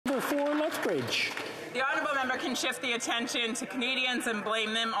Lethbridge. The honourable member can shift the attention to Canadians and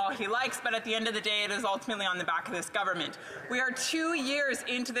blame them all he likes, but at the end of the day, it is ultimately on the back of this government. We are 2 years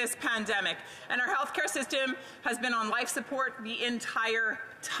into this pandemic, and our healthcare system has been on life support the entire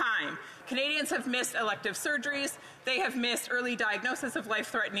time. Canadians have missed elective surgeries, they have missed early diagnosis of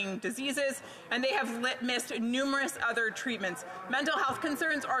life-threatening diseases, and they have missed numerous other treatments. Mental health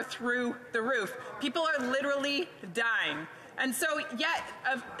concerns are through the roof. People are literally dying. And so, yet,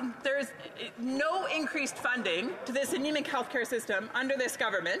 there's no increased funding to this anemic healthcare system under this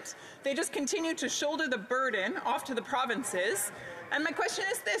government. They just continue to shoulder the burden off to the provinces. And my question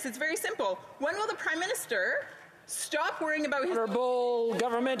is this, it's very simple. When will the Prime Minister stop worrying about his... Honourable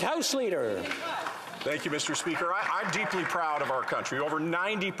Government House Leader. Thank you, Mr. Speaker. I'm deeply proud of our country. Over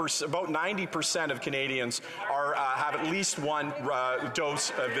 90%, about 90% of Canadians have at least one dose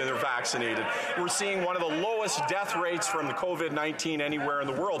of they're vaccinated. We're seeing one of the lowest death rates from the COVID-19 anywhere in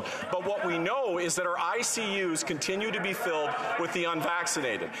the world. But what we know is that our ICUs continue to be filled with the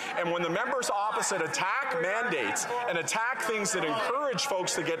unvaccinated. And when the members opposite attack mandates and attack things that encourage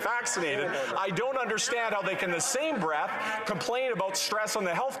folks to get vaccinated, I don't understand how they can, in the same breath, complain about stress on the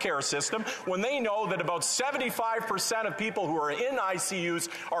healthcare system when they know that about 75% of people who are in ICUs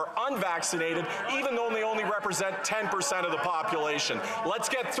are unvaccinated, even though they only represent 10% of the population. Let's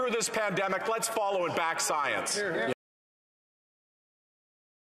get through this pandemic. Let's follow and back science.